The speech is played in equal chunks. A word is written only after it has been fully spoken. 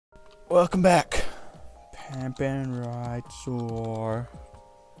Welcome back. Pimpin' Ride Spore.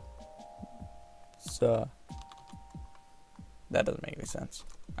 So that doesn't make any sense.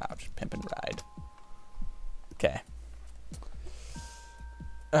 I'll just pimpin' ride. Okay.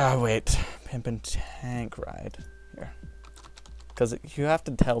 Oh wait, pimpin' tank ride here. Because you have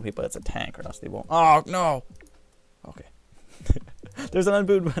to tell people it's a tank or else they won't. Oh no. Okay. There's an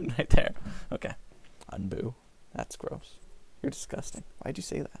unbooed one right there. Okay. Unboo. That's gross. You're disgusting. Why'd you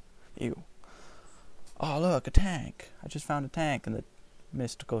say that? Ew. Oh, look, a tank. I just found a tank in the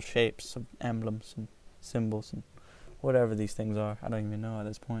mystical shapes of emblems and symbols and whatever these things are. I don't even know at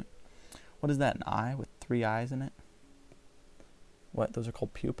this point. What is that, an eye with 3 eyes in it? What, those are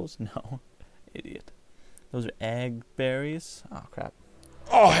called pupils? No. Idiot. Those are egg berries? Oh, crap.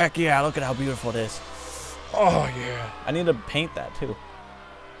 Oh, heck yeah, look at how beautiful it is. Oh, yeah. I need to paint that, too.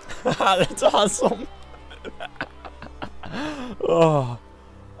 That's awesome.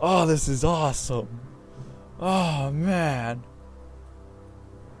 Oh, this is awesome. Oh, man.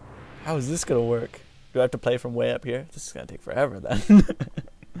 How is this going to work? Do I have to play from way up here? This is going to take forever, then.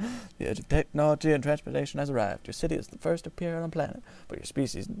 The age of technology and transportation has arrived. Your city is the first to appear on the planet, but your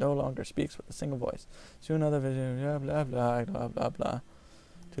species no longer speaks with a single voice. Soon other vision, blah, blah, blah, blah, blah, blah.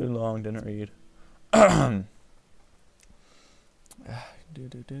 Too long, didn't read.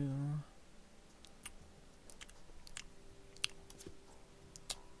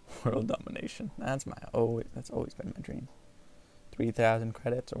 World domination. That's always been my dream. 3,000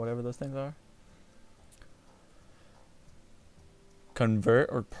 credits or whatever those things are.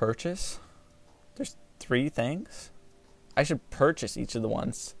 Convert or purchase? There's 3 things? I should purchase each of the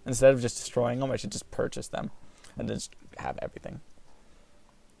ones. Instead of just destroying them, I should just purchase them. And just have everything.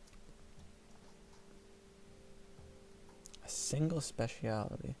 A single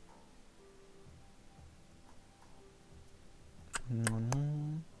speciality.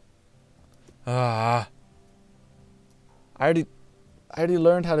 I already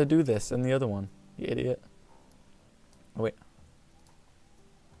learned how to do this in the other one. You idiot. Oh, wait.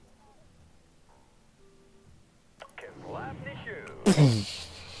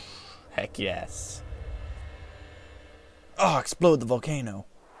 Heck yes. Oh, explode the volcano.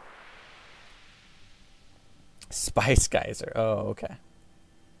 Spice geyser. Oh, okay.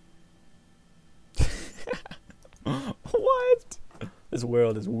 What? This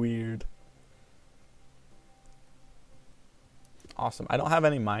world is weird. Awesome. I don't have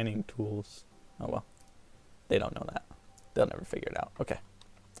any mining tools. Oh well. They don't know that. They'll never figure it out. Okay.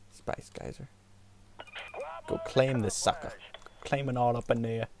 Spice geyser. Go claim this sucker. Claim it all up in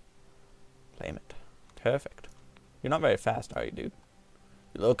there. Claim it. Perfect. You're not very fast, are you, dude?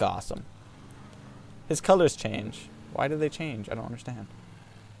 You look awesome. His colors change. Why do they change? I don't understand.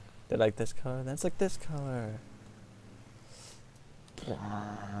 They like this color, then it's like this color.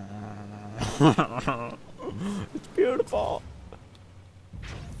 It's beautiful.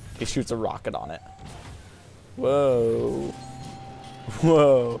 He shoots a rocket on it. Whoa.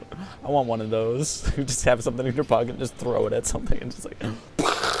 Whoa. I want one of those. You just have something in your pocket and just throw it at something and just like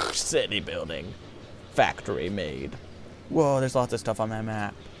city building. Factory made. Whoa, there's lots of stuff on my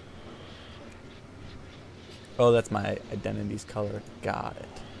map. Oh, that's my identity's color. Got it.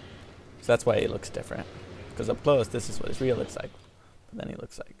 So that's why he looks different. Because up close, this is what his real looks like. But then he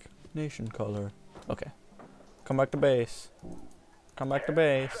looks like nation color. Okay. Come back to base. Come back to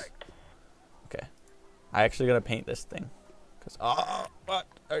base. Okay. I actually gotta paint this thing. Cause what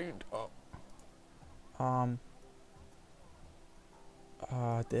are you?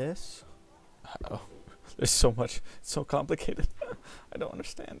 This. Oh, there's so much. It's so complicated. I don't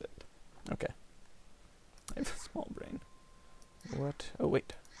understand it. Okay. I have a small brain. What? Oh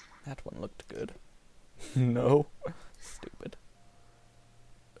wait, that one looked good. No, stupid.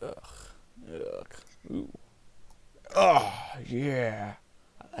 Ugh. Ugh. Ooh. Oh yeah,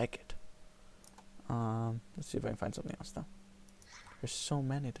 I like it. Let's see if I can find something else though. There's so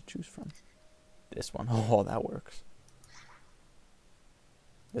many to choose from. This one. Oh, that works.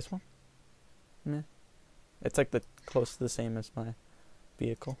 This one? Meh. It's like the close to the same as my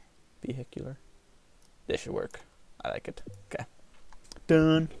vehicle. Vehicular. This should work. I like it. Okay.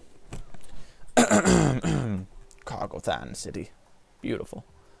 Done. Cargothan City. Beautiful.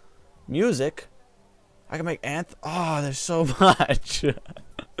 Music? I can make Oh, there's so much.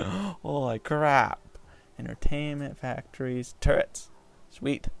 Holy crap. Entertainment, factories, turrets.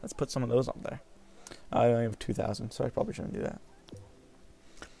 Sweet. Let's put some of those up there. I only have 2,000, so I probably shouldn't do that.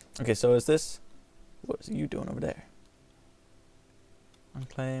 Okay, so is this... What is you doing over there?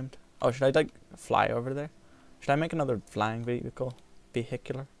 Unclaimed. Oh, should I like fly over there? Should I make another flying vehicle?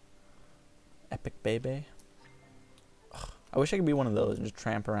 Vehicular? Epic baby? Ugh, I wish I could be one of those and just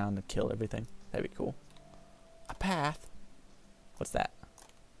tramp around and kill everything. That'd be cool. A path. What's that?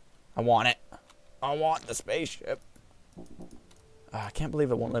 I want it. I want the spaceship. I can't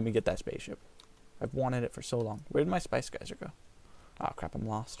believe it won't let me get that spaceship. I've wanted it for so long. Where did my spice geyser go? Oh crap, I'm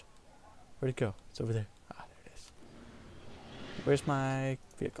lost. Where'd it go? It's over there. Ah, there it is. Where's my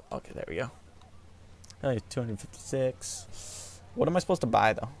vehicle? Okay, there we go. Only 256. What am I supposed to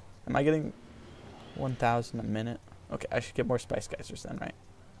buy though? Am I getting 1,000 a minute? Okay, I should get more spice geysers then, right?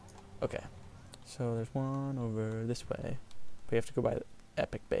 Okay. So there's one over this way. We have to go by the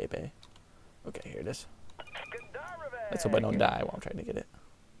epic baby. Okay, here it is. Let's hope I don't die while I'm trying to get it.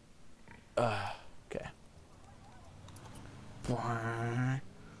 Okay.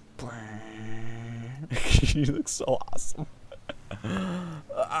 He looks so awesome.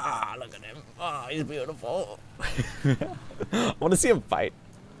 Look at him. Oh, he's beautiful. I want to see him fight.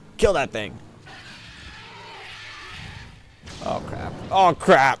 Kill that thing. Oh, crap. Oh,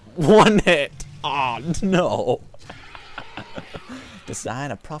 crap. One hit. Oh, no.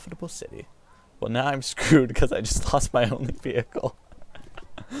 Design a profitable city. Well, now I'm screwed because I just lost my only vehicle.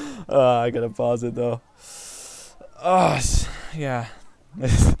 I gotta pause it, though. Oh, yeah.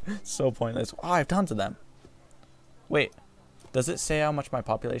 So pointless. Oh, I have tons of them. Wait. Does it say how much my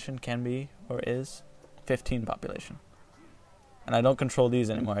population can be or is? 15 population. And I don't control these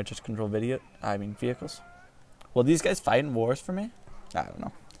anymore. I just control vehicles. Will these guys fight in wars for me? I don't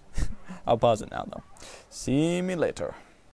know. I'll pause it now, though. See me later.